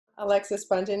Alexis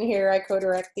Bunten here. I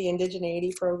co-direct the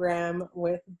Indigeneity program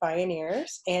with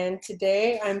Bioneers. And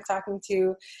today I'm talking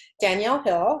to Danielle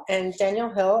Hill. And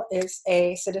Danielle Hill is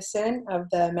a citizen of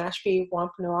the Mashpee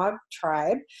Wampanoag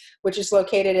tribe, which is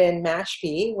located in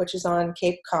Mashpee, which is on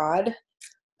Cape Cod,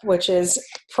 which is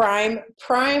prime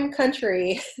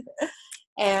country.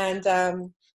 And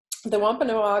the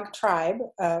Wampanoag tribe,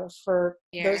 for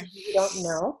those of you who don't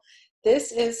know,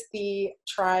 this is the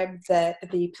tribe that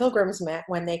the Pilgrims met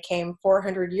when they came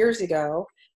 400 years ago,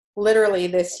 literally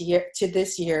this year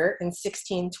in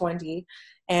 1620.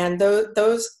 And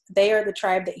they are the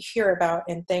tribe that you hear about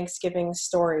in Thanksgiving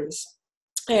stories.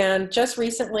 And just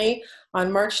recently,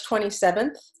 on March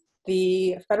 27th,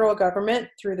 the federal government,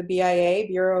 through the BIA,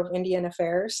 Bureau of Indian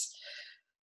Affairs,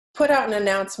 put out an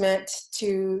announcement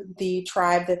to the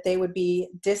tribe that they would be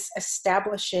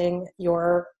disestablishing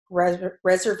your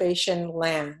reservation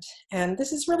land. And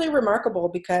this is really remarkable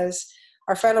because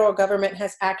our federal government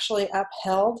has actually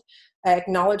upheld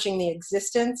acknowledging the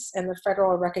existence and the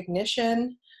federal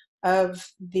recognition of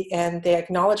the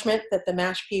acknowledgement that the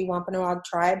Mashpee Wampanoag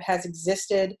tribe has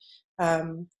existed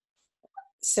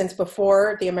since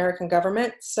before the American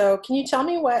government. So can you tell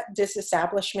me what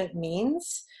disestablishment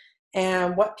means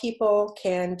and what people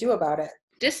can do about it?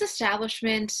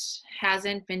 Disestablishment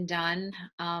hasn't been done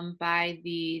by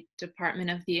the Department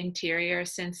of the Interior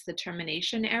since the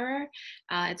termination era.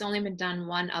 It's only been done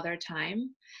one other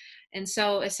time. And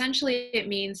so essentially it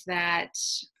means that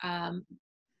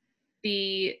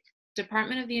the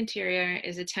Department of the Interior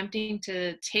is attempting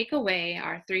to take away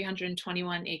our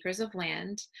 321 acres of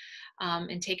land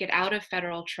and take it out of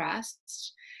federal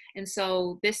trust. And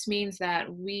so this means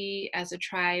that we as a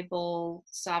tribal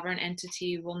sovereign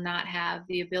entity will not have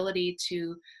the ability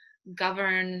to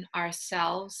govern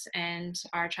ourselves and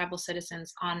our tribal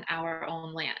citizens on our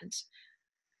own land.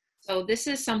 So this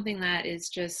is something that is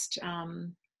just,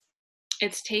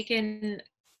 it's taken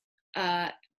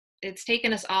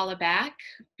us all aback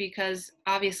because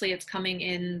obviously it's coming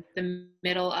in the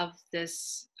middle of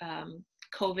this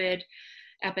COVID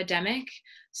epidemic.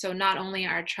 So not only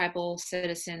are tribal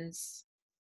citizens,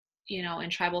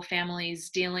 and tribal families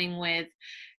dealing with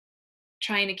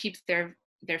trying to keep their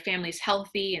families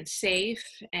healthy and safe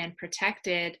and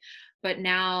protected, but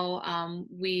now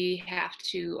we have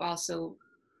to also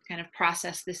kind of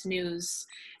process this news,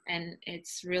 and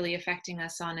it's really affecting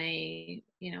us on a,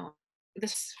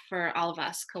 this for all of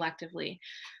us collectively.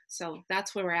 So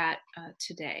that's where we're at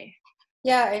today.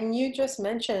 Yeah, and you just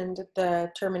mentioned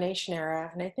the termination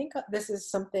era, and I think this is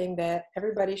something that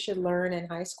everybody should learn in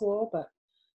high school, but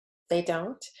they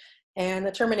don't. And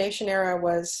the termination era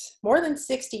was more than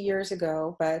 60 years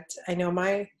ago, but I know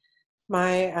my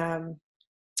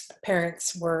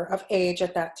parents were of age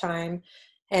at that time,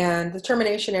 and the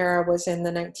termination era was in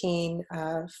the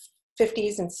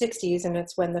 1950s and 60s, and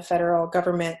it's when the federal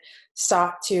government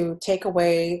sought to take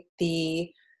away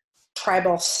the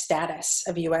tribal status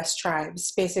of U.S.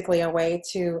 tribes, basically a way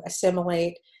to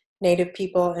assimilate Native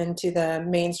people into the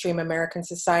mainstream American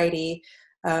society,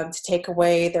 to take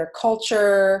away their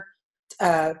culture,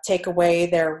 take away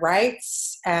their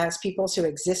rights as peoples who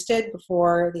existed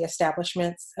before the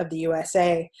establishment of the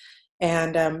USA.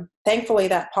 And thankfully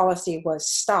that policy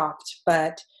was stopped.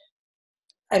 But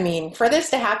I mean, for this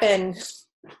to happen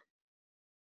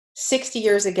 60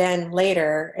 years again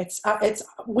later,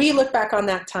 we look back on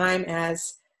that time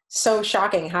as so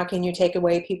shocking. How can you take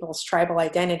away people's tribal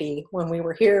identity when we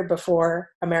were here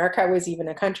before America was even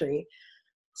a country?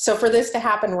 So for this to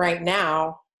happen right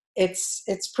now,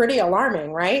 it's pretty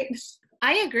alarming, right?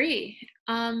 I agree.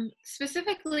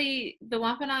 Specifically, the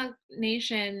Wampanoag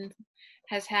Nation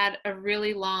has had a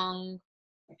really long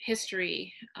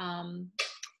history,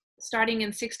 starting in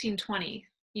 1620,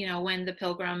 when the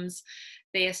Pilgrims,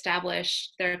 they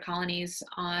established their colonies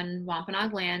on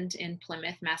Wampanoag land in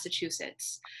Plymouth,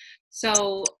 Massachusetts.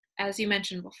 So as you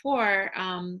mentioned before,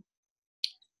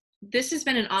 this has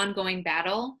been an ongoing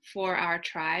battle for our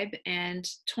tribe, and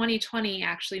 2020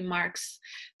 actually marks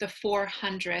the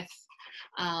 400th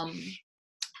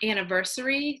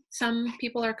anniversary, some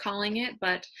people are calling it,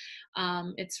 but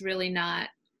it's really not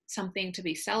something to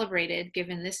be celebrated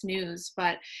given this news,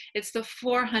 but it's the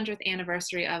 400th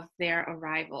anniversary of their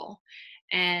arrival.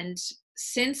 And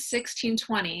since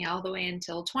 1620 all the way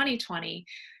until 2020,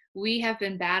 we have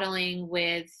been battling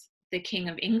with the King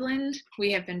of England.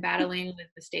 We have been battling with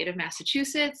the state of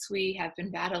Massachusetts. We have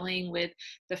been battling with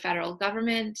the federal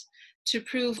government to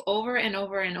prove over and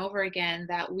over and over again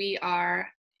that we are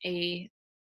a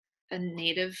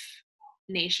Native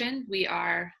nation. We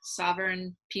are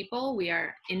sovereign people. We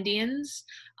are Indians,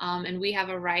 and we have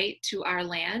a right to our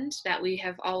land that we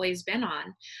have always been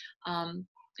on. And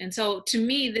so to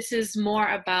me, this is more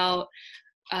about,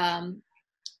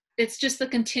 it's just the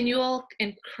continual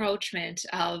encroachment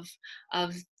of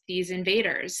these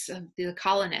invaders, of the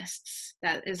colonists.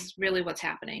 That is really what's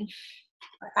happening.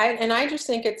 I just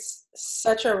think it's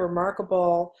such a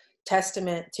remarkable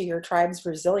testament to your tribe's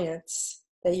resilience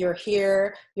that you're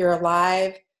here, you're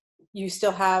alive, you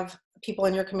still have people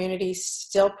in your community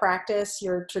still practice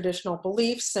your traditional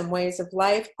beliefs and ways of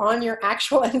life on your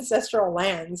actual ancestral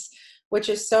lands, which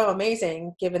is so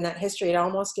amazing given that history. It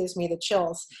almost gives me the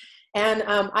chills. And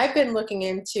I've been looking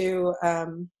into,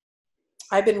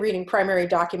 I've been reading primary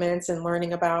documents and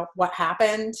learning about what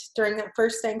happened during that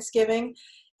first Thanksgiving.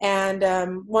 And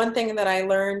one thing that I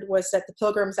learned was that the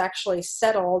Pilgrims actually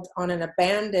settled on an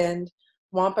abandoned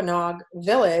Wampanoag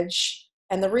village.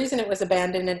 And the reason it was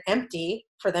abandoned and empty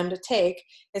for them to take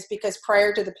is because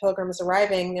prior to the Pilgrims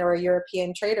arriving, there were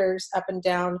European traders up and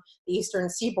down the eastern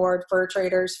seaboard, fur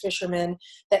traders, fishermen,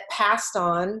 that passed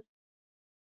on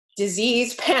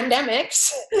disease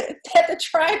pandemics that the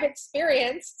tribe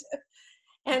experienced.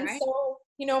 And Right. so,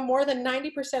 more than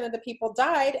 90% of the people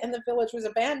died and the village was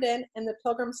abandoned, and the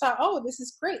Pilgrims thought, oh, this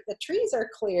is great. The trees are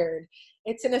cleared.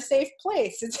 It's in a safe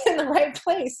place. It's in the right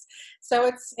place.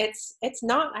 So it's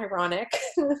not ironic,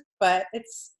 but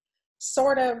it's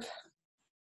sort of,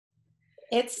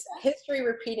 it's history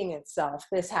repeating itself,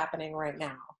 this happening right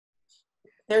now.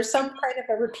 There's some kind of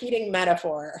a repeating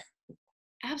metaphor.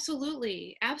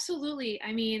 Absolutely. Absolutely.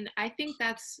 I mean, I think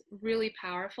that's really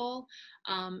powerful,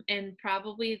 and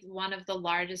probably one of the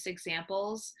largest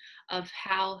examples of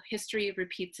how history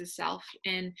repeats itself.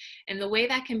 And the way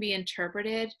that can be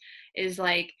interpreted is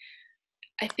like,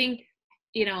 I think,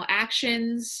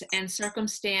 actions and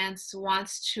circumstance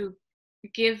wants to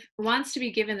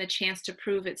be given the chance to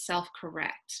prove itself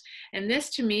correct. And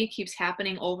this to me keeps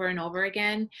happening over and over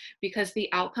again because the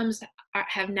outcomes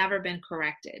have never been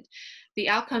corrected. The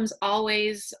outcomes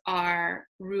always are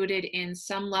rooted in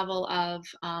some level of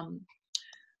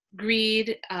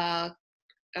greed,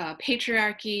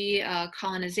 patriarchy,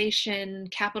 colonization,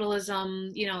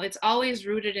 capitalism. It's always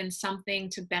rooted in something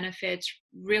to benefit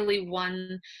really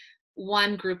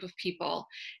one group of people.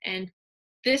 And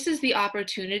this is the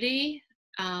opportunity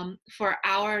for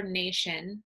our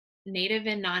nation, native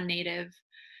and non-native,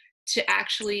 to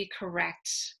actually correct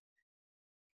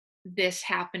this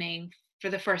happening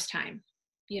for the first time.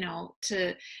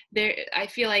 I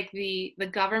feel like the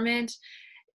government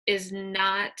is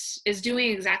doing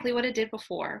exactly what it did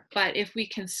before, but if we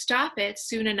can stop it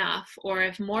soon enough, or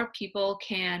if more people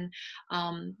can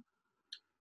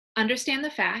understand the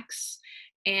facts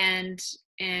and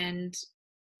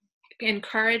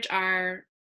encourage our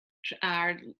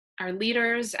our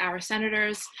leaders, our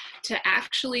senators, to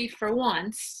actually, for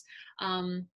once,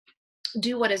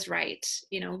 do what is right.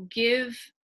 Give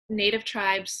Native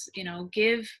tribes,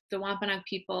 give the Wampanoag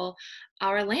people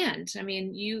our land. I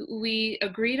mean, we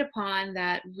agreed upon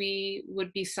that we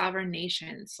would be sovereign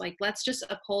nations. Like, let's just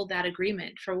uphold that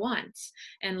agreement for once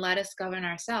and let us govern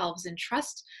ourselves and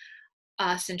trust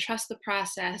us and trust the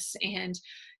process and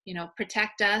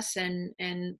protect us,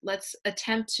 and let's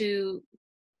attempt to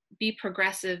be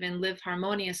progressive and live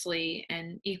harmoniously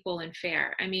and equal and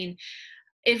fair. I mean,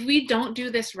 if we don't do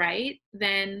this right,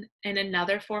 then in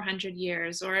another 400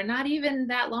 years, or not even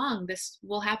that long, this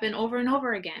will happen over and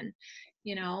over again.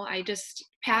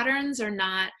 Patterns are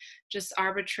not just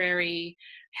arbitrary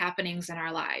happenings in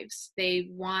our lives. They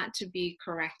want to be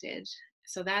corrected.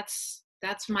 So that's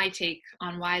my take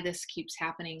on why this keeps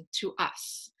happening to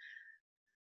us.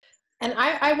 And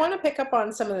I want to pick up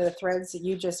on some of the threads that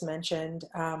you just mentioned.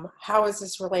 How is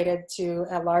this related to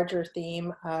a larger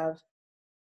theme of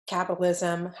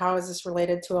capitalism? How is this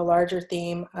related to a larger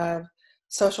theme of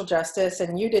social justice?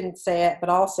 And you didn't say it, but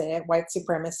I'll say it: white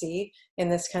supremacy in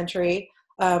this country.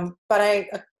 But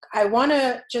I want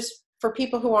to just, for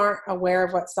people who aren't aware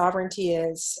of what sovereignty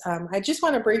is, I just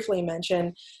want to briefly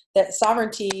mention that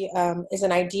sovereignty is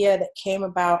an idea that came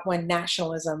about when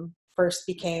nationalism first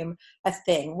became a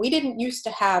thing. We didn't used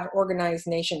to have organized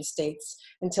nation states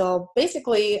until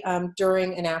basically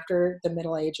during and after the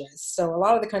Middle Ages. So a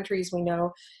lot of the countries we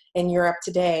know in Europe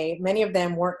today, many of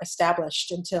them weren't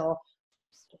established until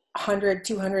 100,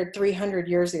 200, 300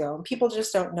 years ago. And people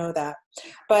just don't know that.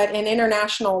 But in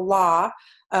international law,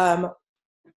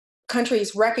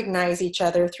 countries recognize each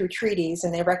other through treaties,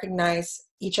 and they recognize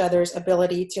each other's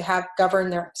ability to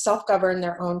self-govern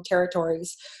their own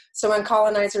territories. So when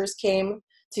colonizers came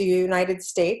to the United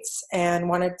States and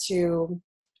wanted to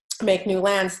make new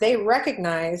lands, they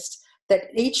recognized that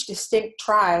each distinct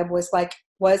tribe was like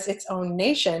was its own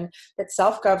nation that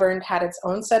self-governed, had its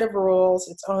own set of rules,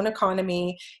 its own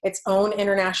economy, its own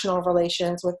international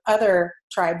relations with other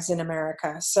tribes in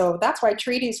America. So that's why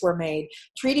treaties were made.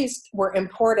 Treaties were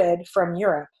imported from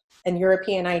Europe and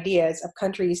European ideas of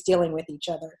countries dealing with each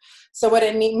other. So what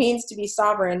it means to be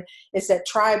sovereign is that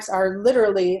tribes are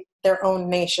literally their own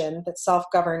nation that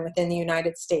self-govern within the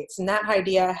United States. And that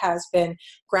idea has been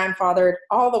grandfathered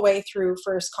all the way through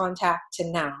first contact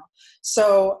to now.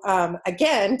 So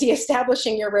again,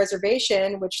 de-establishing your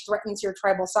reservation, which threatens your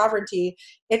tribal sovereignty,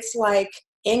 it's like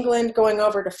England going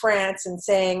over to France and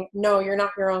saying, no, you're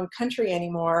not your own country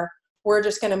anymore. We're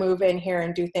just going to move in here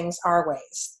and do things our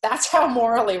ways. That's how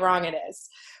morally wrong it is.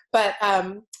 But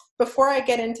before I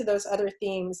get into those other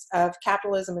themes of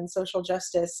capitalism and social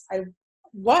justice,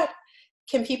 what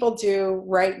can people do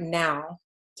right now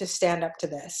to stand up to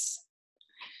this?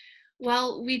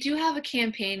 Well, we do have a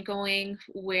campaign going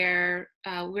where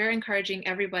we're encouraging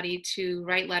everybody to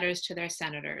write letters to their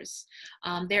senators.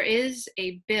 There is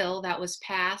a bill that was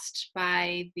passed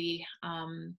by the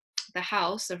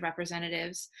House of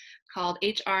Representatives called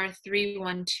HR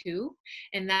 312,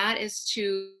 and that is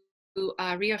to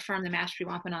reaffirm the Mashpee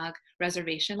Wampanoag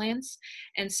reservation lands.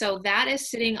 And so that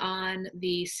is sitting on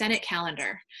the Senate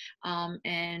calendar.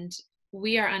 And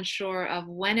we are unsure of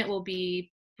when it will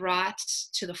be brought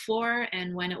to the floor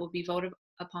and when it will be voted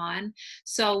upon.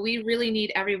 So we really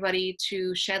need everybody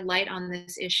to shed light on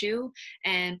this issue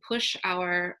and push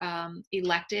our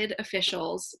elected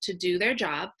officials to do their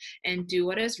job and do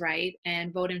what is right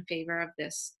and vote in favor of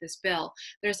this bill.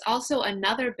 There's also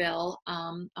another bill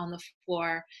on the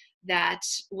floor that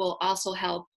will also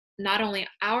help not only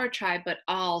our tribe, but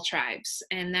all tribes.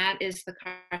 And that is the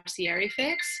carcieri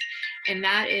fix. And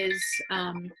that is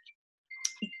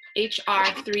HR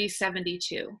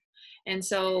 372. And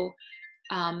so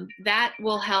that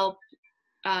will help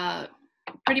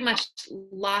pretty much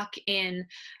lock in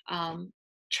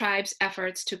tribes'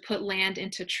 efforts to put land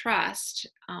into trust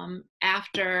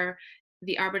after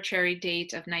the arbitrary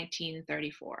date of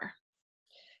 1934.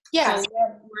 Yes. So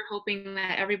we're hoping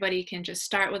that everybody can just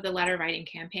start with the letter writing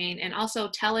campaign and also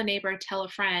tell a neighbor, tell a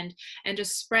friend, and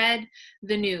just spread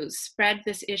the news, spread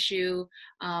this issue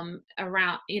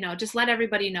around, just let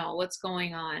everybody know what's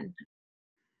going on.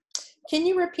 Can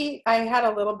you repeat? I had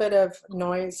a little bit of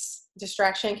noise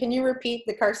distraction. Can you repeat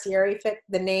the carcieri fix,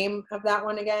 the name of that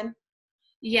one again?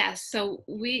 Yes. So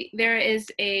there is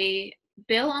a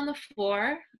bill on the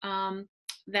floor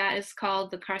that is called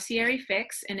the carcieri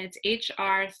fix, and it's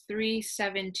HR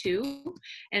 372.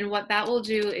 And what that will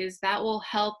do is that will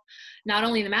help not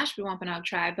only the Mashpee Wampanoag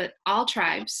tribe, but all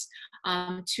tribes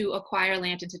to acquire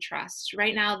land into trust.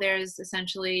 Right now, there's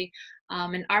essentially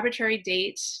an arbitrary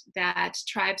date that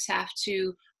tribes have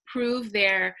to prove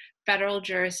their federal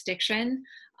jurisdiction,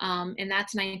 and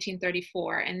that's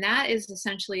 1934. And that is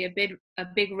essentially a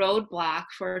big roadblock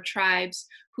for tribes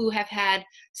who have had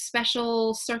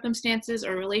special circumstances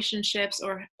or relationships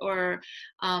or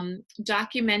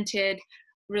documented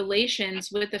relations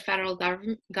with the federal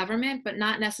government, but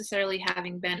not necessarily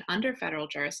having been under federal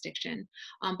jurisdiction.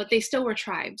 But they still were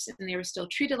tribes, and they were still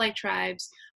treated like tribes,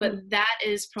 but that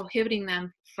is prohibiting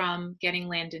them from getting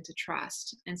land into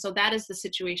trust. And so that is the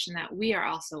situation that we are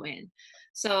also in.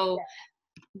 So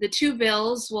the two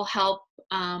bills will help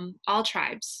all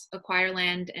tribes acquire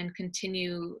land and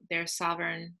continue their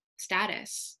sovereign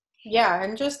status. Yeah,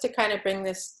 and just to kind of bring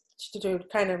this to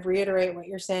kind of reiterate what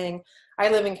you're saying, I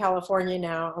live in California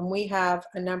now, and we have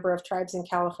a number of tribes in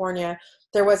California.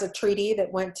 There was a treaty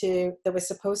that was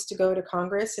supposed to go to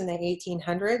Congress in the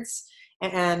 1800s,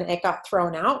 and it got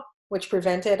thrown out, which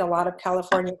prevented a lot of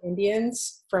California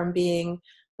Indians from being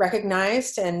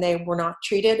recognized, and they were not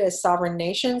treated as sovereign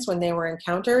nations when they were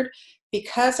encountered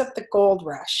because of the gold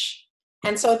rush.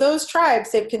 And so those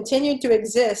tribes, they've continued to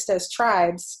exist as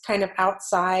tribes kind of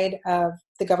outside of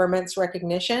the government's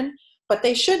recognition, but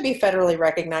they should be federally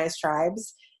recognized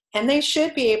tribes, and they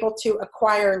should be able to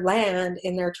acquire land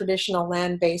in their traditional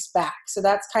land base back. So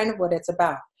that's kind of what it's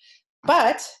about.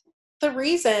 But the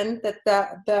reason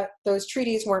that those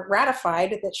treaties weren't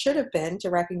ratified, that should have been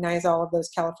to recognize all of those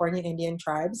California Indian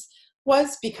tribes,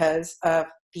 was because of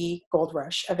the gold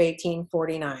rush of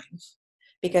 1849.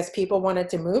 Because people wanted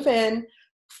to move in,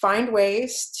 find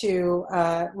ways to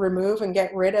remove and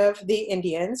get rid of the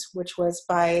Indians, which was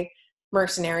by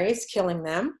mercenaries killing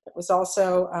them. It was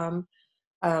also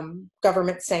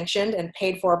government sanctioned and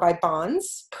paid for by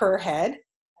bonds per head,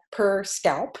 per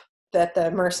scalp that the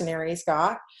mercenaries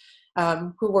got,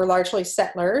 who were largely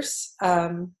settlers.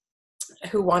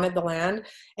 who wanted the land.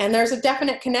 And there's a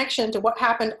definite connection to what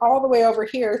happened all the way over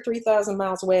here, 3,000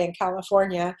 miles away in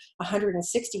California,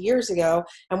 160 years ago,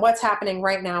 and what's happening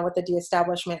right now with the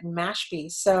de-establishment in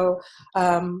Mashpee. So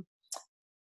could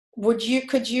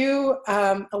you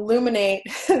illuminate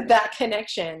that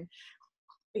connection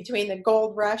between the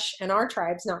gold rush and our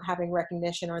tribes not having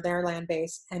recognition or their land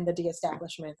base and the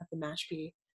de-establishment of the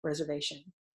Mashpee reservation?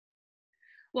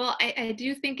 Well, I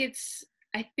do think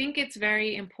I think it's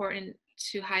very important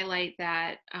to highlight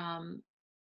that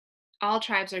all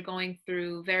tribes are going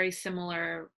through very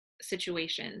similar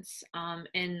situations.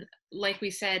 And like we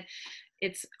said,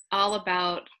 it's all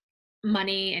about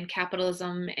money and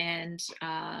capitalism and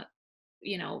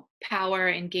power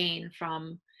and gain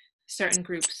from certain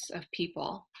groups of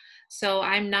people. So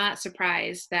I'm not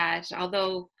surprised that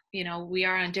although we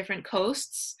are on different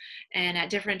coasts and at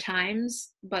different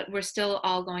times, but we're still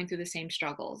all going through the same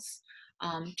struggles,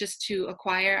 just to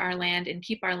acquire our land and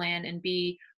keep our land and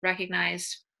be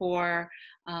recognized for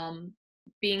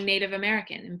being Native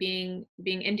American and being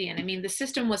Indian. I mean, the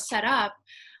system was set up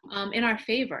in our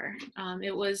favor.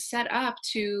 It was set up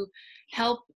to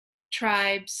help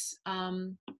tribes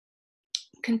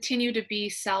continue to be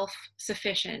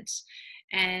self-sufficient,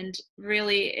 and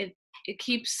really it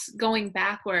keeps going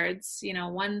backwards,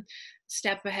 one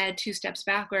step ahead, two steps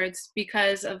backwards,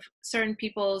 because of certain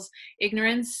people's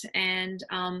ignorance and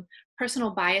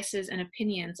personal biases and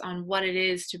opinions on what it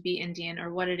is to be Indian,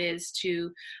 or what it is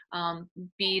to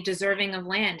be deserving of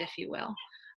land, if you will.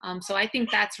 So I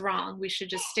think that's wrong. We should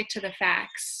just stick to the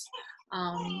facts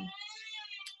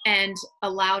and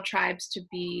allow tribes to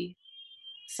be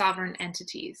sovereign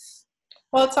entities.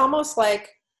 Well, it's almost like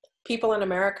people in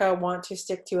America want to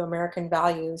stick to American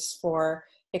values for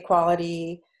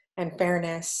equality and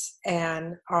fairness,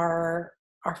 and our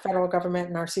federal government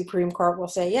and our Supreme Court will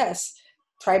say, yes,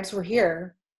 tribes were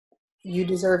here. You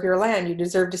deserve your land. You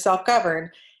deserve to self-govern.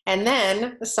 And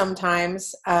then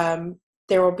sometimes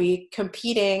there will be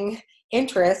competing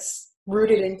interests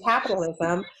rooted in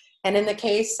capitalism. And in the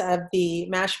case of the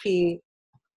Mashpee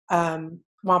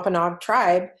Wampanoag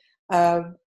tribe,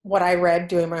 what I read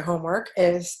doing my homework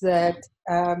is that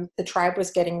the tribe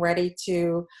was getting ready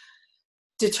to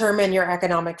determine your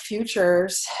economic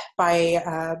futures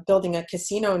by building a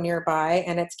casino nearby,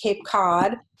 and it's Cape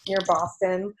Cod near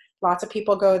Boston. Lots of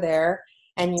people go there,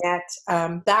 and yet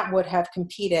that would have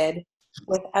competed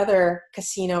with other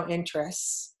casino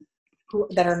interests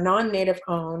that are non-native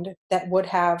owned, that would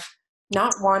have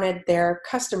not wanted their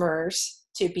customers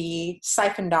to be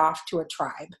siphoned off to a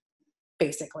tribe,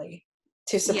 basically,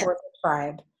 to support the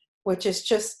tribe, which is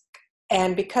just,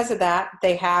 and because of that,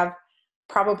 they have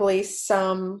probably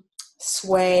some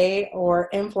sway or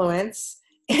influence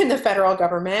in the federal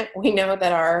government. We know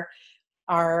that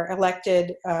our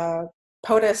elected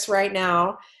POTUS right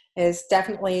now is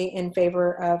definitely in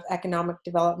favor of economic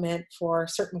development for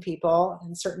certain people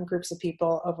and certain groups of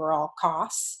people over all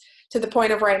costs, to the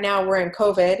point of right now we're in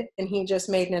COVID, and he just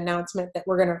made an announcement that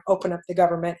we're going to open up the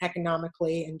government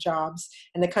economically and jobs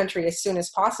in the country as soon as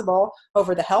possible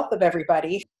over the health of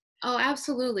everybody. Oh,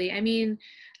 absolutely. I mean,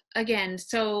 again,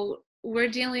 so we're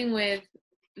dealing with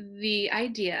the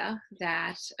idea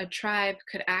that a tribe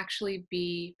could actually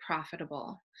be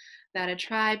profitable, that a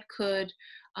tribe could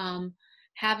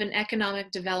have an economic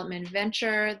development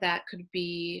venture that could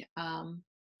be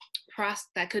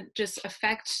that could just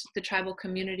affect the tribal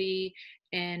community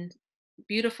in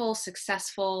beautiful,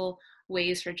 successful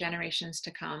ways for generations to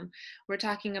come. We're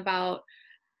talking about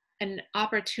an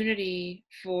opportunity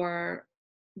for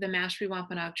the Mashpee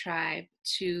Wampanoag tribe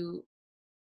to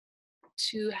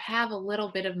have a little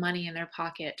bit of money in their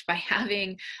pocket by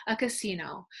having a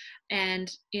casino.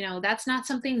 And that's not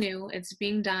something new. It's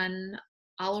being done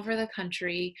all over the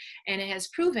country, and it has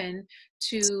proven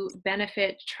to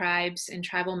benefit tribes and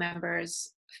tribal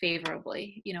members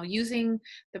favorably, using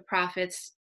the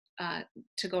profits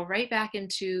to go right back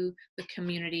into the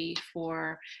community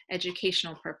for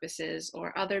educational purposes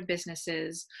or other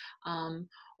businesses,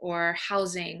 or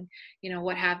housing,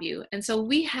 what have you. And so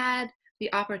we had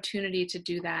the opportunity to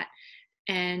do that,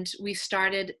 and we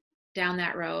started down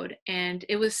that road, and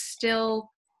it was still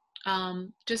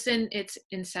just in its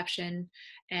inception,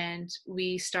 and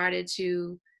we started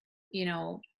to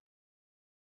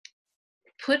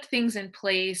put things in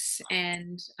place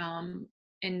and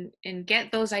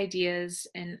get those ideas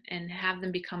and have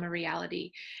them become a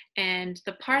reality. And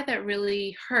the part that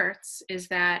really hurts is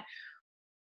that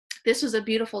this was a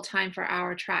beautiful time for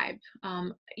our tribe.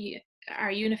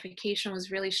 Our unification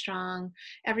was really strong.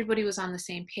 Everybody was on the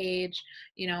same page.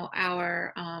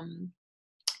 Our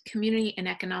community and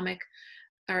economic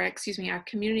our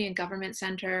community and government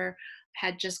center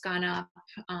had just gone up.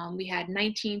 We had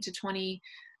 19 to 20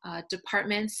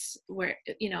 departments where,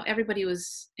 everybody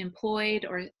was employed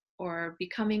or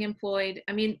becoming employed.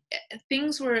 I mean,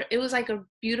 it was like a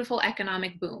beautiful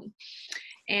economic boom.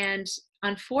 And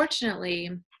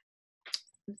unfortunately,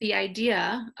 the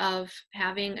idea of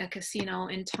having a casino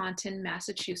in Taunton,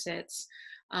 Massachusetts,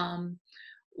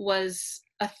 was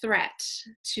a threat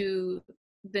to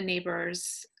the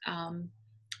neighbors,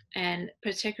 and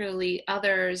particularly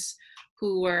others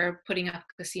who were putting up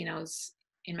casinos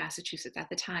in Massachusetts at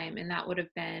the time. And that would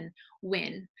have been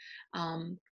Wynn,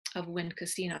 of Wynn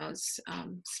Casinos,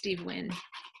 Steve Wynn.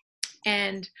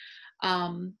 And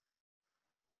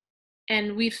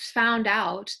we've found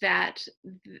out that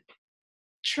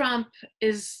Trump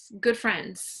is good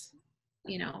friends,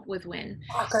 with Wynn.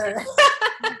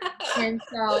 And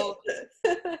so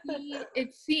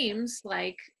it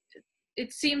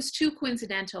seems too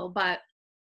coincidental, but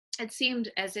it seemed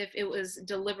as if it was a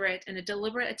deliberate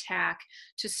attack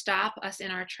to stop us in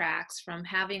our tracks from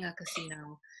having a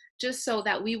casino, just so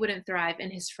that we wouldn't thrive,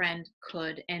 and his friend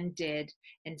could and did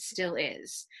and still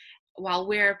is. While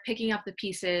we're picking up the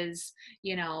pieces,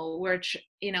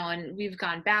 and we've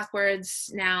gone backwards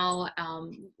now.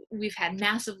 We've had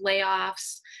massive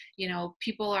layoffs.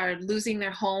 People are losing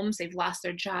their homes. They've lost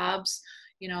their jobs.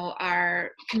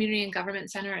 Our community and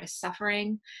government center is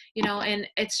suffering, and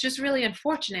it's just really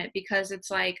unfortunate, because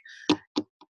it's like,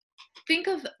 think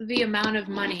of the amount of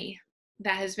money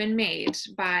that has been made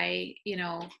by,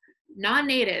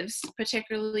 non-natives,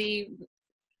 particularly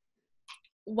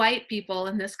white people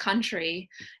in this country,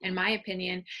 in my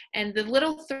opinion, and the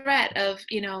little threat of,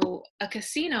 a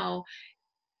casino,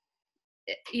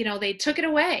 they took it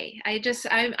away.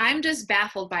 I'm just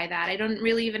baffled by that. I don't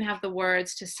really even have the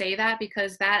words to say that,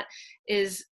 because that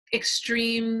is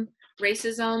extreme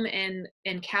racism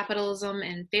and capitalism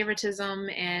and favoritism,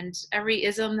 and every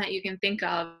ism that you can think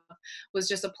of was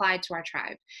just applied to our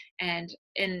tribe, and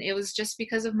it was just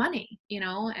because of money,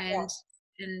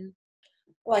 and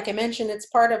like I mentioned, it's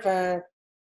part of a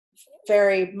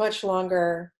very much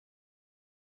longer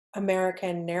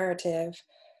American narrative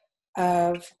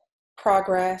of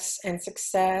progress and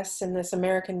success, and this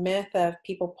American myth of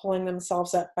people pulling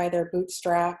themselves up by their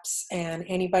bootstraps and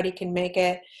anybody can make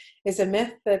it, is a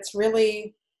myth that's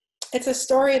really, it's a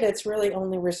story that's really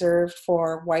only reserved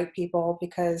for white people,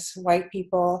 because white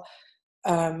people,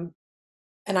 and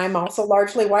I'm also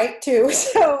largely white too,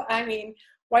 so I mean,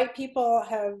 white people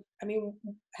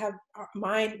have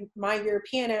my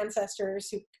European ancestors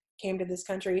who came to this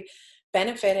country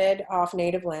benefited off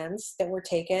native lands that were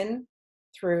taken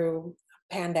through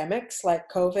pandemics like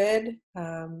COVID,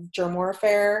 germ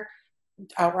warfare,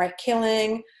 outright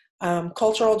killing,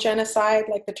 cultural genocide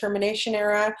like the termination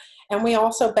era. And we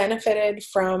also benefited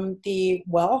from the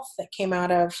wealth that came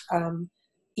out of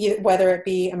whether it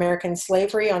be American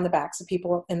slavery on the backs of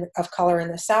people of color in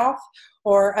the South,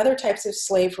 or other types of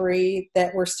slavery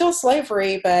that were still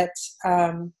slavery, but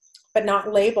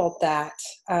not labeled that,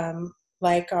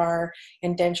 like our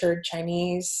indentured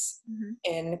Chinese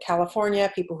in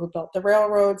California, people who built the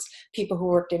railroads, people who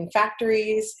worked in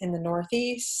factories in the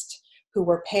Northeast, who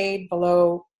were paid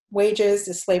below wages,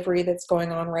 the slavery that's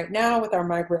going on right now with our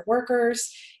migrant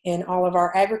workers in all of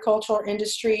our agricultural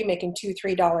industry, making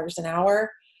 $2-3 an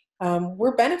hour.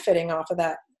 We're benefiting off of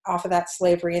that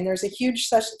slavery, and there's a huge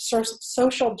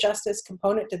social justice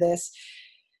component to this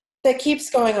that keeps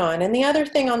going on. And the other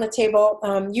thing on the table,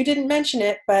 you didn't mention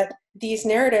it, but these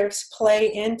narratives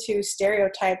play into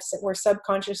stereotypes that we're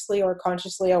subconsciously or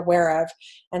consciously aware of,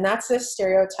 and that's this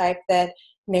stereotype that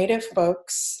Native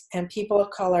folks and people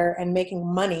of color and making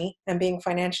money and being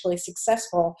financially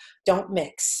successful don't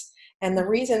mix. And the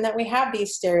reason that we have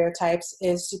these stereotypes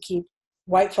is to keep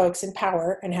white folks in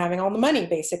power and having all the money,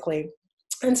 basically.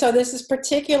 And so this is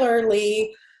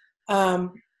particularly, I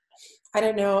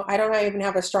don't even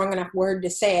have a strong enough word to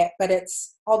say it, but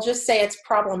I'll just say it's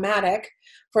problematic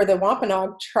for the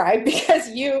Wampanoag tribe, because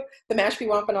the Mashpee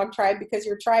Wampanoag tribe, because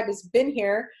your tribe has been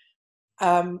here.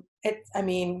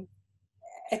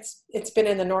 It's been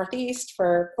in the Northeast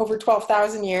for over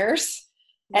 12,000 years,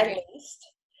 at least.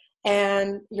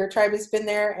 And your tribe has been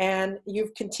there, and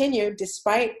you've continued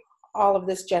despite all of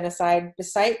this genocide,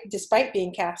 despite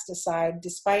being cast aside,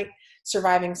 despite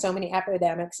surviving so many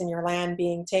epidemics and your land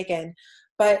being taken.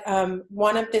 But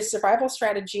one of the survival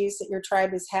strategies that your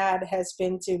tribe has had has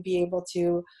been to be able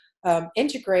to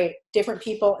integrate different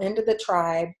people into the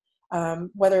tribe,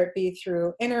 whether it be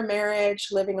through intermarriage,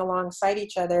 living alongside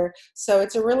each other. So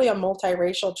it's really a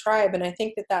multiracial tribe, and I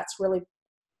think that that's really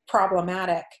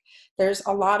problematic. There's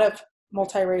a lot of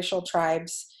multiracial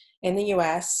tribes in the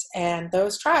US. And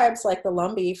those tribes, like the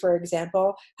Lumbee, for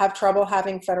example, have trouble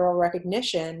having federal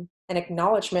recognition and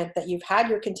acknowledgement that you've had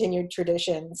your continued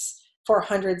traditions for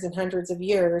hundreds and hundreds of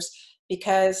years,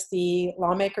 because the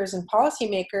lawmakers and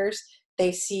policymakers,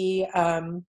 they see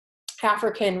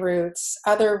African roots,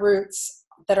 other roots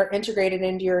that are integrated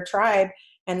into your tribe,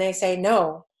 and they say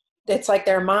no. It's like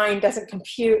their mind doesn't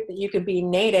compute that you could be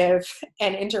native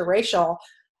and interracial,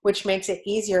 which makes it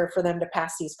easier for them to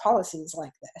pass these policies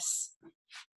like this.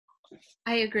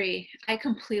 I agree. I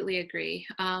completely agree.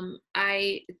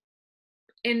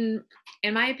 In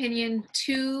my opinion,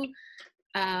 two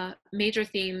major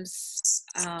themes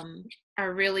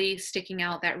are really sticking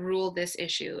out that rule this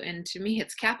issue. And to me,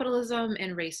 it's capitalism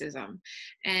and racism.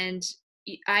 And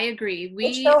I agree.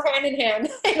 Which go hand in hand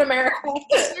in America.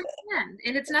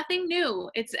 And it's nothing new.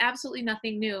 It's absolutely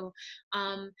nothing new.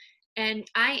 And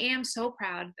I am so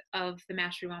proud of the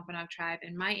Mashpee Wampanoag tribe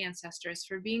and my ancestors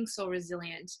for being so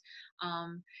resilient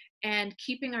and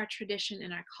keeping our tradition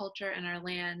and our culture and our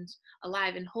land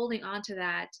alive and holding on to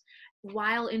that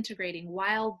while integrating,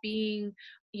 while being,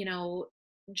 you know,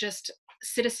 just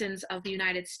citizens of the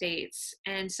United States.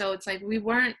 And so it's like we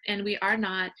weren't and we are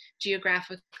not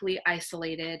geographically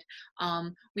isolated.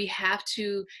 We have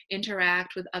to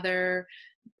interact with other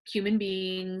human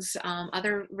beings,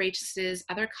 other races,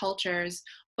 other cultures,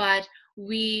 but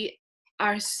we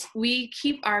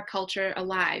keep our culture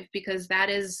alive because that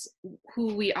is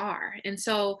who we are. And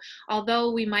so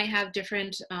although we might have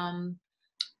different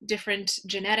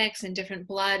genetics and different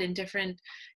blood and different,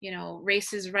 you know,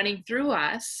 races running through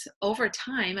us over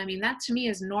time, I mean, that to me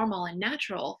is normal and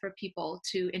natural for people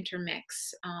to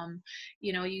intermix.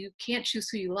 You know, you can't choose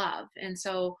who you love. And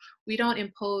so we don't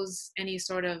impose any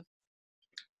sort of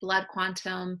blood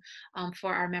quantum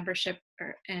for our membership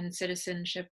and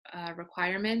citizenship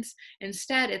requirements.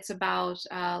 Instead, it's about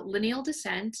lineal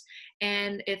descent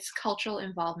and its cultural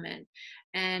involvement.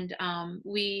 And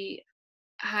we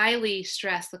highly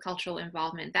stress the cultural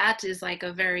involvement. That is like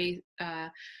a very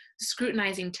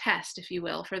scrutinizing test, if you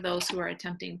will, for those who are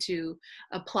attempting to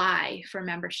apply for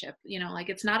membership. You know, like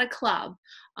it's not a club.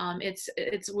 It's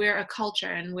we're a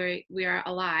culture and we are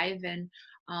alive and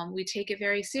we take it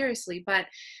very seriously. But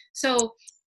so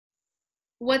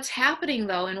what's happening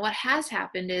though, and what has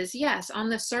happened is, yes, on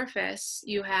the surface,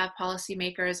 you have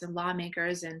policymakers and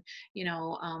lawmakers and, you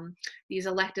know, these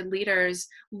elected leaders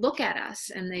look at us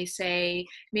and they say,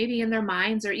 maybe in their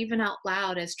minds or even out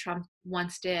loud, as Trump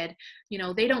once did, you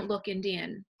know, they don't look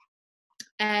Indian.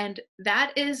 And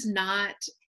that is not,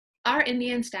 our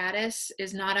Indian status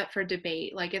is not up for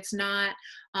debate. Like it's not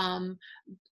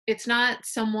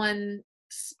someone,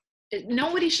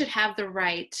 nobody should have the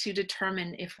right to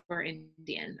determine if we're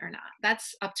Indian or not.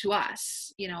 That's up to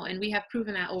us, you know, and we have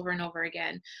proven that over and over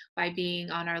again by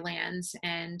being on our lands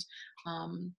and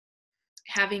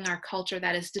having our culture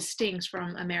that is distinct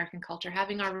from American culture,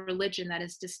 having our religion that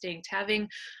is distinct, having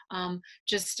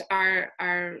just our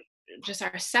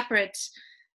separate,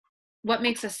 what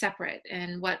makes us separate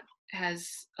and what has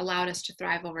allowed us to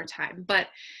thrive over time. But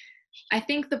I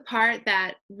think the part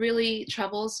that really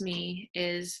troubles me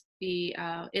is the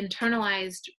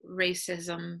internalized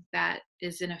racism that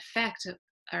is in effect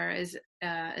or is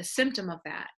a symptom of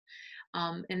that.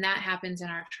 And that happens in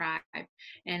our tribe.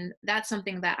 And that's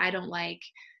something that I don't like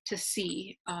to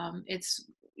see. It's,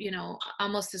 you know,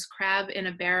 almost this crab in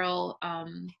a barrel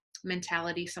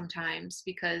mentality sometimes,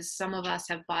 because some of us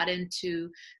have bought into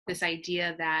this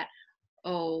idea that,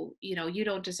 oh, you know, you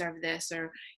don't deserve this,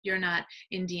 or you're not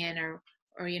Indian,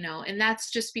 or, you know, and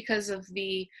that's just because of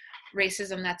the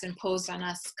racism that's imposed on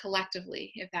us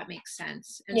collectively, if that makes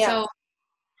sense. And Yeah.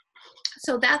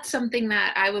 so that's something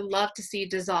that I would love to see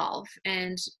dissolve.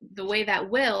 And the way that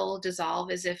will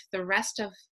dissolve is if the rest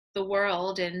of the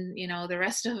world and, you know, the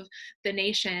rest of the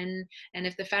nation, and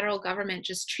if the federal government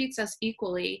just treats us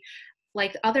equally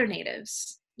like other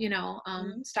natives, you know,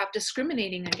 stop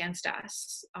discriminating against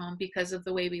us because of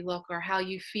the way we look or how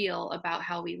you feel about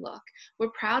how we look.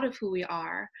 We're proud of who we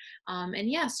are. And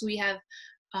yes, we have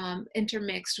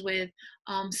intermixed with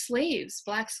slaves,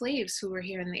 Black slaves who were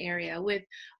here in the area, with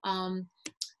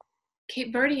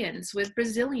Cape Verdeans, with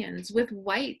Brazilians, with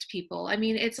white people. I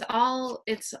mean, it's all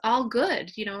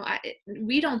good. You know,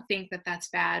 we don't think that that's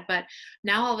bad, but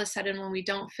now all of a sudden when we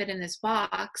don't fit in this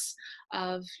box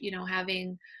of, you know,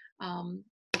 having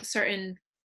certain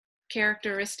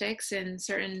characteristics and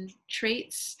certain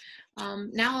traits,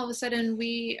 now all of a sudden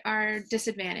we are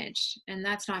disadvantaged, and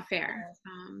that's not fair.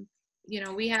 You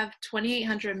know, we have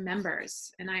 2,800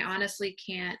 members, and I honestly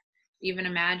can't even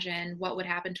imagine what would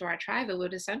happen to our tribe. It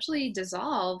would essentially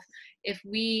dissolve if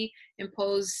we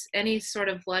impose any sort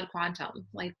of blood quantum.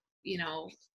 Like, you know,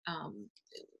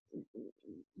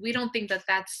 we don't think that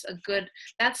that's a good,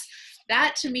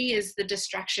 that to me is the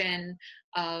destruction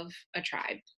of a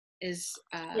tribe, is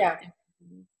Yeah.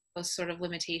 those sort of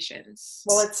limitations.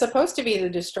 Well, it's supposed to be the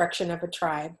destruction of a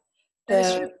tribe. That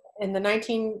is true. In the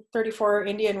 1934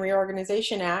 Indian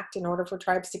Reorganization Act, in order for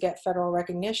tribes to get federal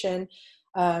recognition,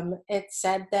 it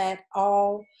said that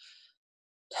all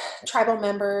tribal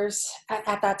members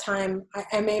at that time,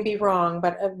 I may be wrong,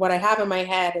 but what I have in my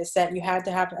head is that you had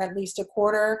to have at least a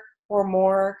quarter or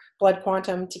more blood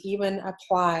quantum to even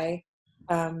apply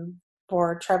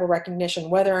for tribal recognition,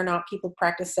 whether or not people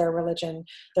practiced their religion,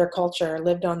 their culture,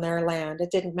 lived on their land.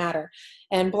 It didn't matter.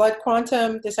 And blood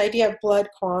quantum, this idea of blood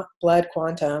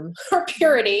quantum or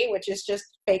purity, which is just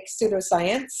fake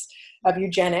pseudoscience of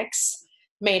eugenics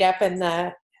made up in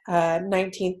the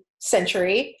 19th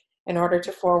century in order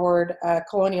to forward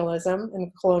colonialism and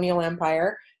colonial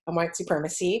empire and white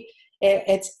supremacy.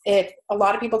 A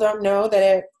lot of people don't know that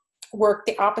it worked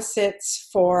the opposites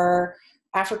for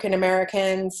African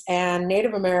Americans and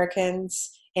Native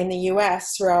Americans in the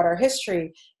US throughout our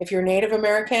history. If you're Native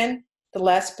American, the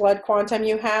less blood quantum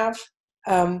you have,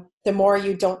 the more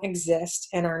you don't exist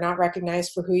and are not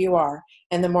recognized for who you are.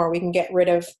 And the more we can get rid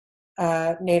of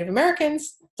Native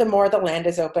Americans, the more the land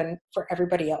is open for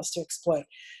everybody else to exploit.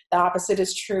 The opposite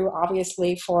is true,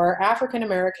 obviously, for African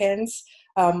Americans.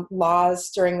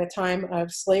 Laws during the time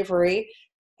of slavery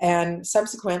and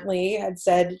subsequently had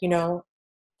said, you know,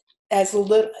 as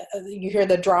little, you hear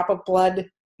the drop of blood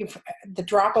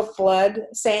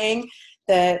saying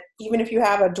that even if you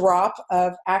have a drop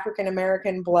of African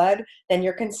American blood, then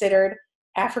you're considered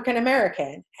African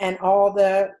American, and all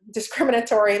the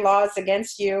discriminatory laws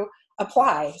against you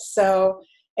apply. So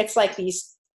it's like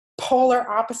these polar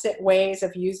opposite ways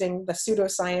of using the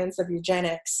pseudoscience of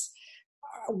eugenics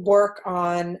work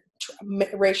on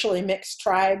racially mixed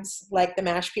tribes like the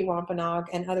Mashpee Wampanoag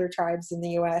and other tribes in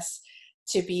the U.S.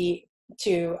 to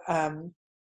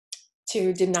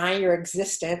deny your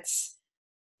existence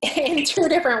in two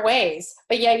different ways.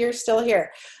 But yeah, you're still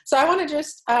here. So I want to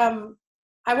just I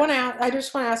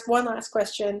just want to ask one last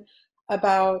question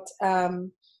about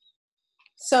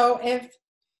so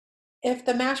if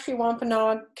the Mashpee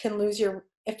Wampanoag can lose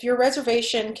if your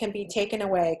reservation can be taken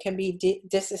away, can be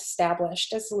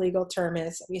disestablished, as the legal term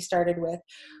is that we started with,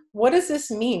 what does this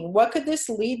mean? What could this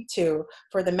lead to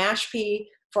for the Mashpee,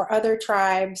 for other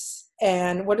tribes,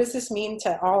 and what does this mean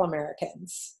to all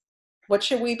Americans? What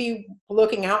should we be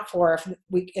looking out for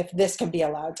if this can be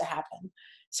allowed to happen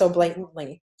so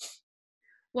blatantly?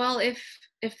 Well, if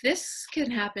this can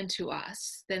happen to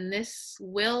us, then this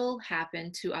will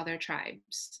happen to other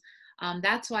tribes.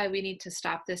 That's why we need to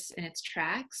stop this in its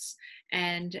tracks.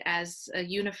 And as a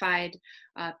unified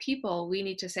people, we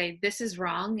need to say this is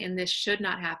wrong and this should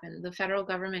not happen. The federal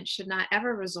government should not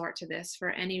ever resort to this for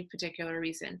any particular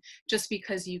reason. Just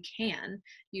because you can,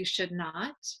 you should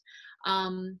not.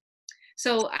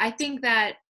 So I think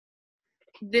that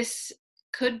this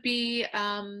could be,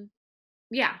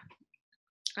 yeah,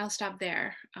 I'll stop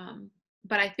there.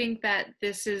 But I think that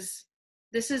this is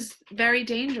very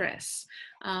dangerous.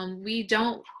 We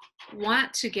don't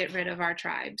want to get rid of our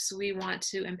tribes. We want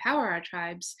to empower our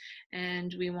tribes,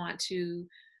 and we want to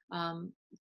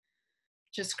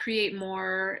just create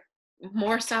more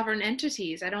sovereign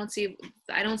entities. I don't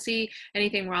see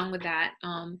anything wrong with that.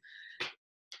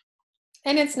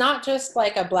 And it's not just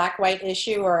like a black-white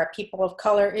issue or a people of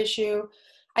color issue.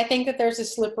 I think that there's a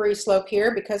slippery slope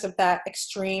here because of that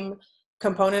extreme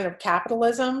component of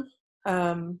capitalism.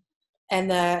 And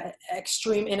the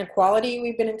extreme inequality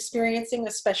we've been experiencing,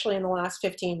 especially in the last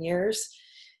 15 years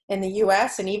in the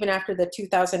US. And even after the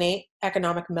 2008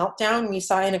 economic meltdown, we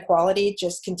saw inequality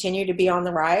just continue to be on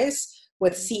the rise,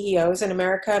 with CEOs in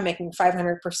America making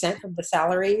 500% of the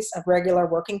salaries of regular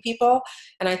working people.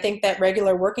 And I think that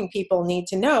regular working people need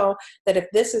to know that if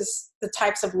this is the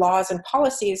types of laws and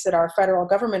policies that our federal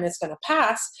government is going to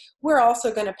pass, we're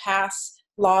also going to pass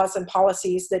laws and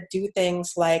policies that do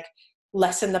things like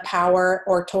lessen the power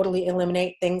or totally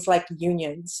eliminate things like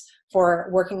unions for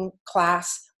working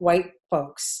class white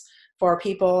folks, for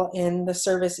people in the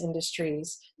service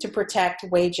industries, to protect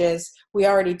wages. We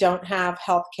already don't have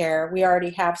health care. We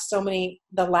already have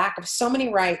the lack of so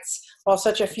many rights, while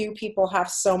such a few people have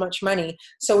so much money.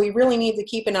 So we really need to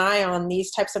keep an eye on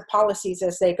these types of policies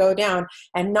as they go down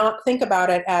and not think about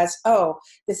it as, oh,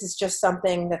 this is just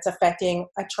something that's affecting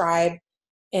a tribe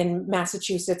in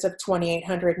Massachusetts of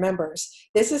 2,800 members.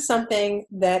 This is something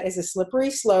that is a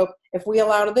slippery slope. If we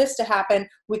allow this to happen,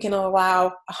 we can allow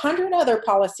 100 other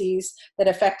policies that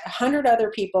affect 100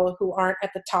 other people who aren't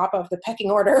at the top of the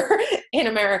pecking order in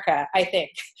America, I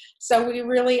think. So we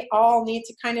really all need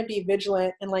to kind of be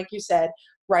vigilant and, like you said,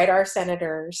 write our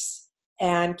senators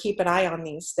and keep an eye on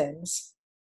these things.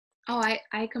 Oh,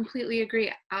 I completely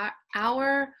agree.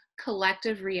 Our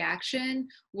collective reaction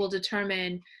will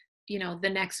determine, the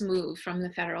next move from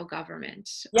the federal government.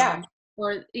 Yeah.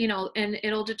 Or, and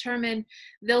it'll determine,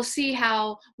 they'll see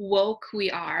how woke we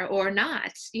are or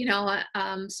not,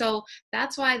 so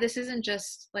that's why this isn't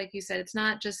just, like you said, it's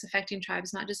not just affecting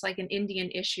tribes, not just like an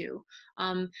Indian issue.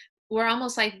 We're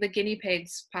almost like the guinea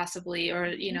pigs possibly,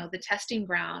 or, the testing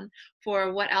ground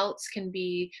for what else can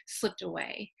be slipped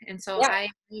away. And so Yeah. I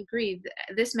agree,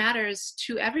 this matters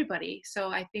to everybody. So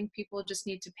I think people just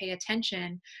need to pay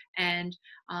attention and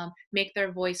make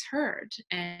their voice heard,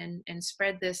 and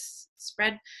spread this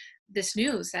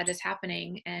news that is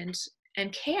happening, and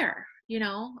care.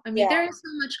 I mean, Yeah. there is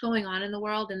so much going on in the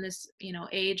world in this,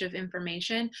 age of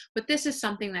information, but this is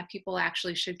something that people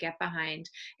actually should get behind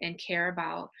and care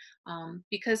about,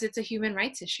 because it's a human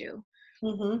rights issue.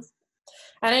 Mm-hmm.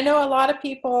 And I know a lot of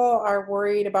people are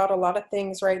worried about a lot of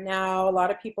things right now. A lot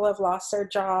of people have lost their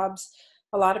jobs.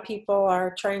 A lot of people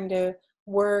are trying to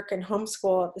work and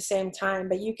homeschool at the same time.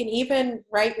 But you can even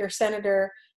write your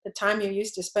senator the time you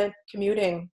used to spend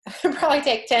commuting. Probably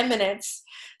take 10 minutes.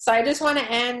 So I just want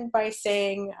to end by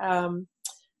saying,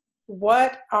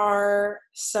 what are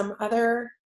some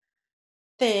other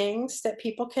things that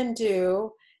people can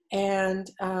do, and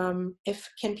if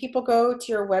can people go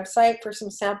to your website for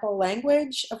some sample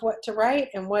language of what to write,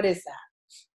 and what is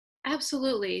that?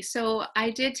 Absolutely. So I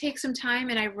did take some time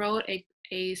and I wrote a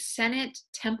Senate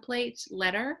template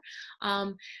letter.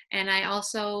 And I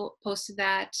also posted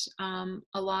that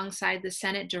alongside the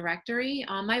Senate directory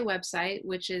on my website,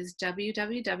 which is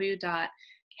www.heron,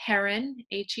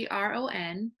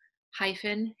 Heron,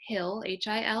 hyphen hill,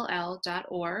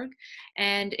 hill.org.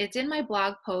 And it's in my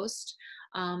blog post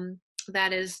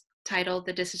that is titled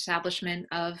The Disestablishment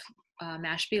of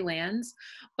Mashpee Lands.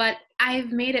 But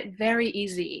I've made it very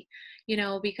easy,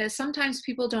 because sometimes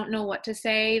people don't know what to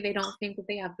say. They don't think that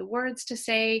they have the words to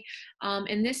say.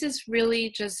 And this is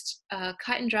really just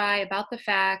cut and dry about the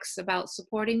facts, about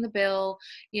supporting the bill,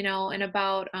 and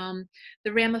about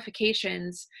the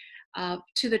ramifications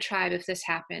to the tribe if this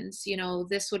happens.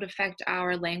 This would affect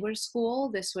our language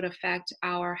school. This would affect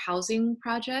our housing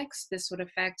projects. This would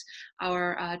affect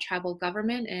our tribal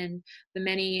government and the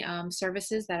many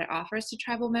services that it offers to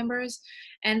tribal members.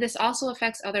 And this also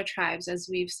affects other tribes, as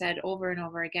we've said over and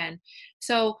over again.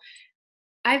 So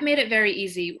I've made it very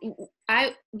easy.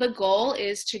 The goal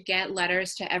is to get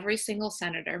letters to every single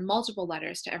senator, multiple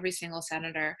letters to every single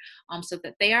senator, so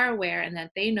that they are aware and that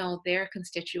they know their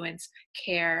constituents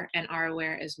care and are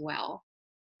aware as well.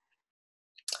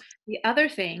 The other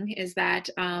thing is that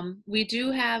we do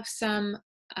have some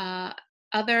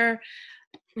other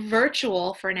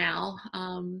virtual, for now,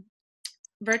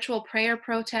 virtual prayer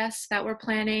protests that we're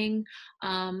planning.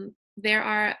 There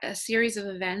are a series of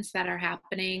events that are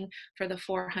happening for the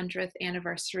 400th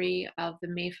anniversary of the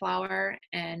Mayflower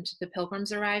and the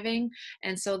Pilgrims arriving.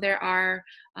 And so there are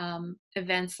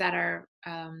events that are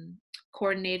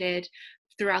coordinated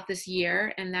throughout this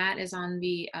year, and that is on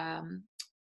the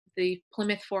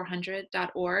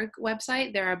plymouth400.org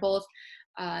website. There are both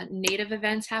Native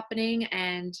events happening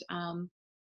and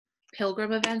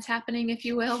Pilgrim events happening, if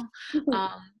you will.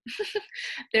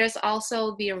 There's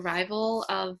also the arrival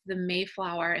of the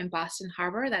Mayflower in Boston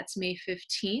Harbor. That's May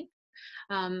 15th.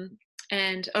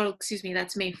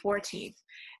 That's May 14th.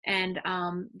 And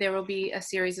there will be a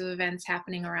series of events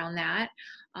happening around that.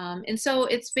 And so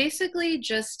it's basically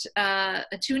just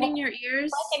tuning your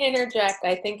ears. I can interject.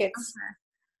 I think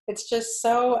it's just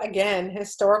so, again,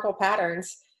 historical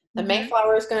patterns. The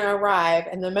Mayflower is going to arrive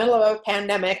in the middle of a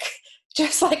pandemic,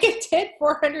 just like it did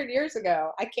 400 years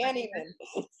ago. I can't even.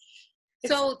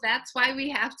 So that's why we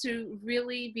have to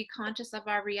really be conscious of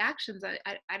our reactions.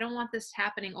 I don't want this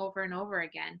happening over and over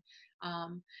again.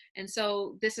 And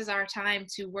so this is our time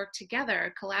to work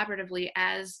together collaboratively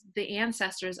as the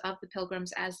ancestors of the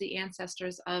Pilgrims, as the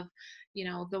ancestors of,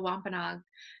 the Wampanoag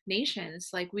nations.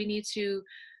 Like, we need to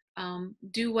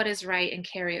do what is right and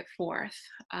carry it forth.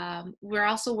 We're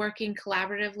also working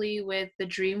collaboratively with the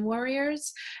Dream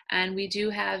Warriors, and we do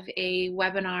have a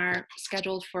webinar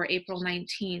scheduled for April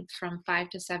 19th from 5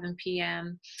 to 7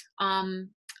 p.m. From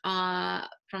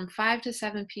 5 to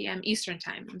 7 p.m. Eastern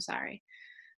time, I'm sorry.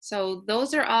 So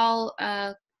those are all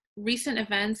recent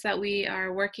events that we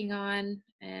are working on,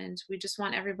 and we just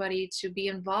want everybody to be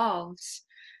involved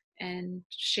and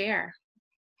share.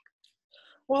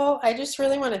 Well, I just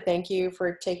really want to thank you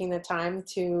for taking the time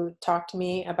to talk to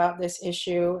me about this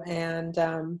issue. And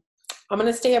I'm going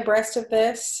to stay abreast of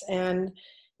this. And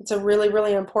it's a really,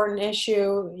 really important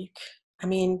issue. I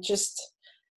mean, just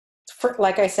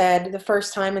like I said, the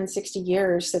first time in 60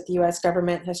 years that the US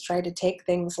government has tried to take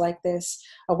things like this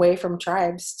away from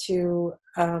tribes to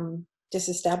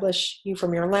disestablish you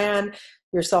from your land,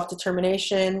 your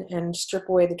self-determination, and strip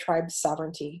away the tribe's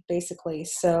sovereignty, basically.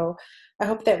 So I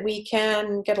hope that we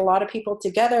can get a lot of people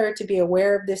together to be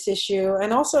aware of this issue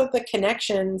and also the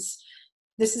connections.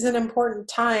 This is an important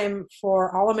time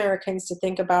for all Americans to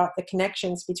think about the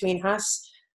connections between us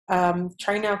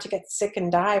trying not to get sick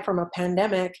and die from a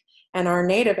pandemic and our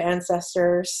native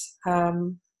ancestors.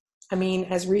 I mean,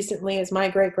 as recently as my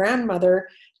great-grandmother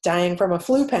dying from a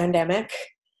flu pandemic,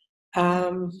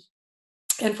 and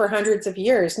for hundreds of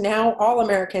years. Now all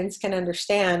Americans can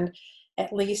understand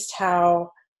at least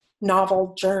how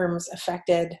novel germs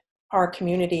affected our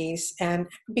communities and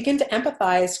begin to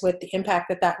empathize with the impact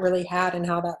that that really had and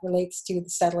how that relates to the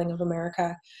settling of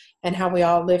America and how we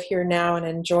all live here now and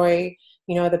enjoy,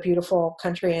 you know, the beautiful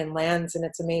country and lands and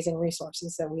its amazing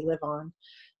resources that we live on.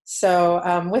 So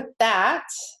with that,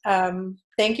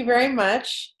 thank you very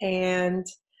much. And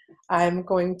I'm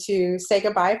going to say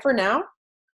goodbye for now.